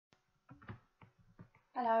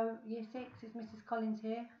Hello, Year 6, it's Mrs. Collins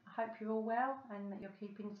here. I hope you're all well and that you're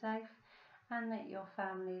keeping safe and that your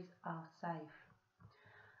families are safe.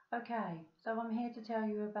 Okay, so I'm here to tell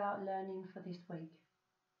you about learning for this week.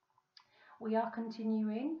 We are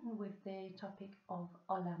continuing with the topic of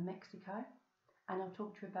Hola Mexico, and I'll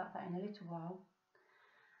talk to you about that in a little while.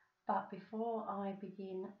 But before I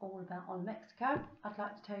begin all about Hola Mexico, I'd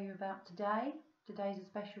like to tell you about today. Today's a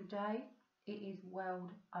special day. It is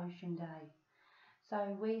World Ocean Day.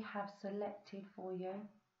 So we have selected for you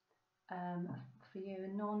a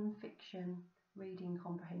non-fiction reading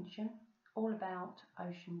comprehension all about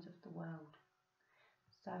oceans of the world.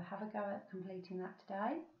 So have a go at completing that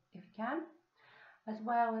today if you can. As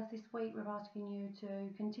well as this week we're asking you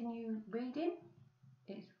to continue reading.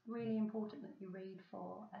 It's really important that you read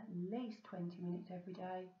for at least 20 minutes every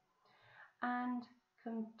day and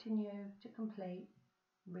continue to complete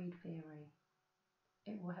Read Theory.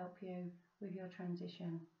 It will help you with your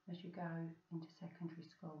transition as you go into secondary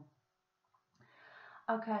school.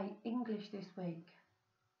 Okay, English this week.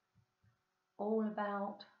 All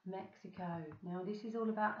about Mexico. Now this is all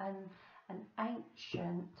about an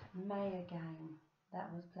ancient Maya game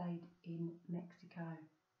that was played in Mexico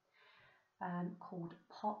called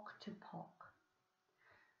Poc to Poc.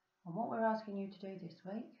 And what we're asking you to do this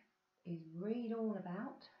week is read all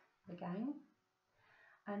about the game,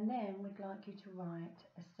 and then we'd like you to write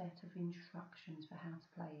a set of instructions for how to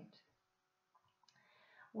play it.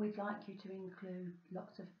 We'd like you to include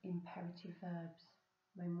lots of imperative verbs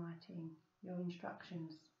when writing your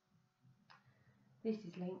instructions. This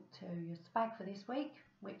is linked to your SPAG for this week,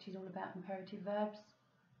 which is all about imperative verbs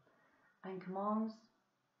and commands,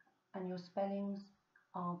 and your spellings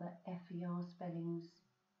are the FER spellings.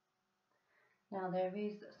 Now there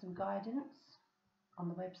is some guidance on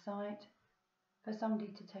the website for somebody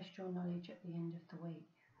to test your knowledge at the end of the week.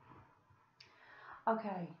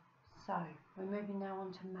 Okay, so we're moving now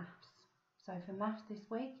on to maths. So for maths this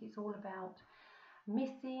week, it's all about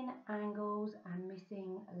missing angles and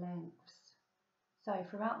missing lengths. So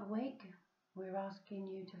throughout the week, we're asking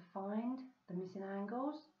you to find the missing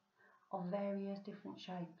angles of various different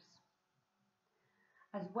shapes.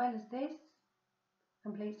 As well as this,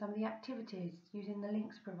 complete some of the activities using the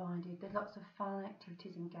links provided. There's lots of fun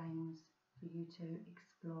activities and games for you to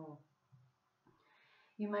explore.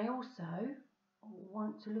 You may also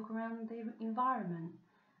want to look around the environment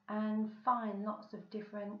and find lots of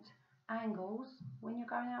different angles when you're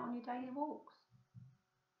going out on your daily walks,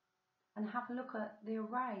 and have a look at the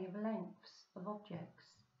array of lengths of objects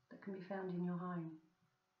that can be found in your home.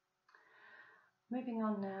 Moving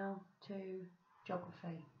on now to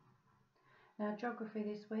geography. Now geography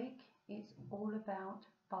this week, it's all about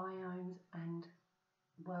biomes and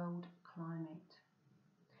world climate.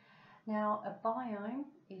 Now a biome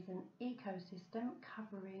is an ecosystem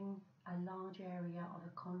covering a large area of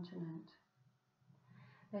a continent.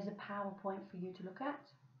 There's a PowerPoint for you to look at,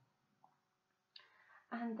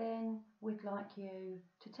 and then we'd like you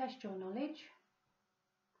to test your knowledge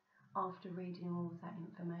after reading all of that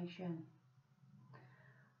information.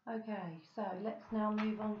 Okay, so let's now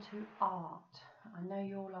move on to art. I know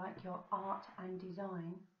you all like your art and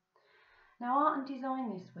design. Now art and design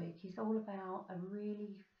this week is all about a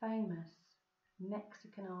really famous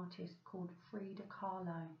Mexican artist called Frida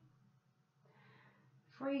Kahlo.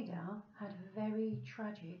 Frida had a very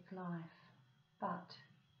tragic life, but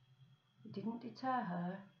it didn't deter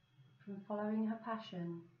her from following her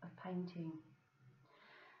passion of painting.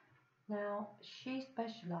 Now she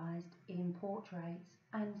specialised in portraits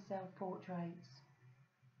and self-portraits.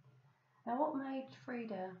 Now what made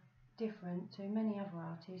Frida different to many other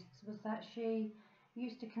artists was that she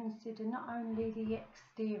used to consider not only the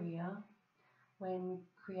exterior when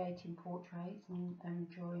creating portraits and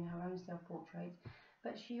drawing her own self-portraits,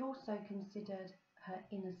 but she also considered her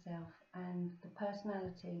inner self and the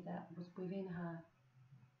personality that was within her.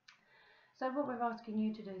 So what we're asking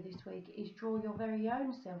you to do this week is draw your very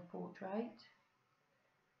own self-portrait,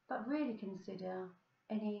 but really consider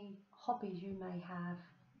any hobbies you may have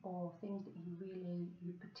or things that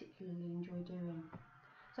you particularly enjoy doing.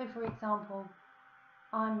 So for example,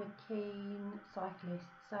 I'm a keen cyclist,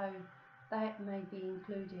 so that may be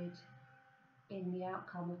included in the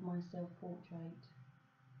outcome of my self-portrait.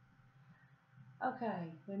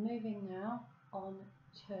 Okay, we're moving now on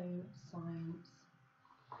to science.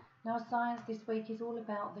 Now science this week is all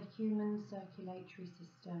about the human circulatory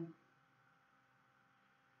system.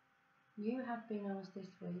 You have been asked this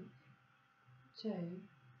week to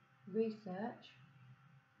research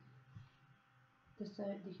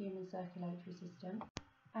the human circulatory system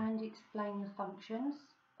and explain the functions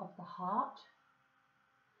of the heart,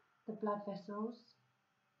 the blood vessels,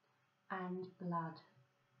 and blood.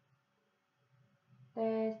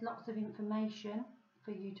 There's lots of information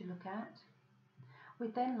for you to look at.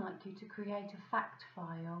 We'd then like you to create a fact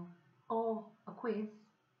file or a quiz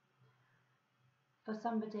for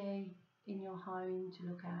somebody in your home to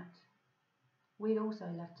look at. We'd also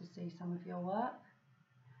love to see some of your work,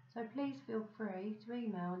 so please feel free to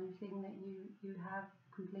email anything that you have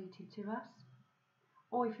completed to us,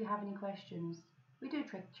 or if you have any questions. We do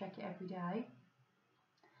check it every day,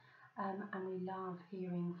 and we love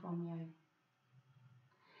hearing from you.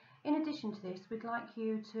 In addition to this, we'd like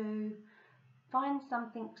you to find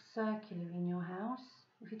something circular in your house.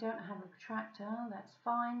 If you don't have a protractor, that's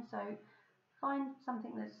fine, so find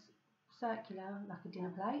something that's circular, like a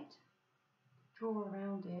dinner plate, draw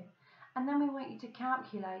around it, and then we want you to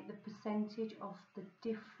calculate the percentage of the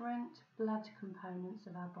different blood components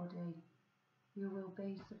of our body. You will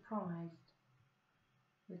be surprised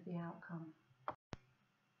with the outcome.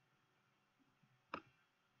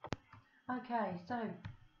 Okay, so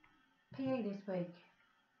PE this week.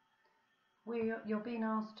 You're being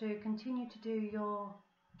asked to continue to do your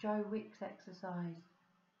Joe Wicks exercise.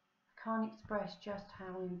 I can't express just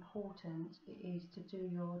how important it is to do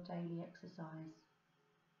your daily exercise.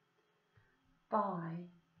 By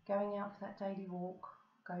going out for that daily walk,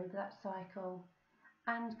 go over that cycle,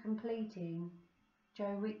 and completing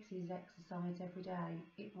Joe Wicks' exercise every day,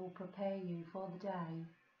 it will prepare you for the day,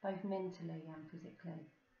 both mentally and physically.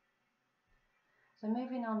 So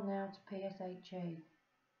moving on now to PSHE.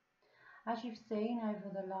 As you've seen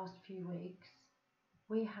over the last few weeks,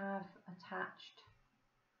 we have attached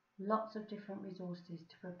lots of different resources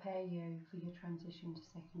to prepare you for your transition to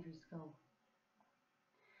secondary school.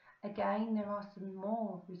 Again, there are some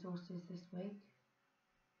more resources this week,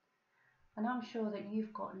 and I'm sure that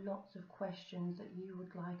you've got lots of questions that you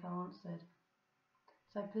would like answered.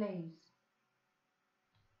 So please,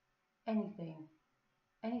 anything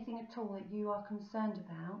at all that you are concerned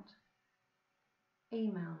about,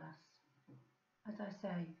 email us. As I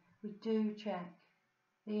say, we do check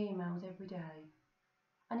the emails every day,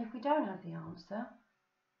 and if we don't have the answer,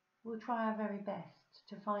 we'll try our very best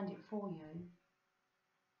to find it for you,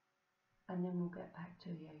 and then we'll get back to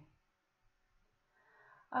you.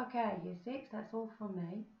 Okay, Year 6, that's all from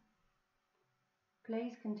me.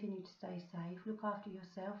 Please continue to stay safe, look after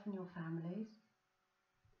yourself and your families.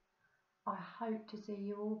 I hope to see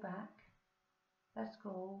you all back at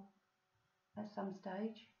school at some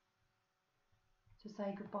stage to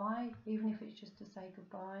say goodbye, even if it's just to say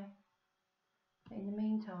goodbye. But in the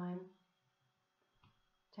meantime,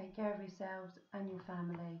 take care of yourselves and your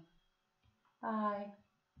family. Bye.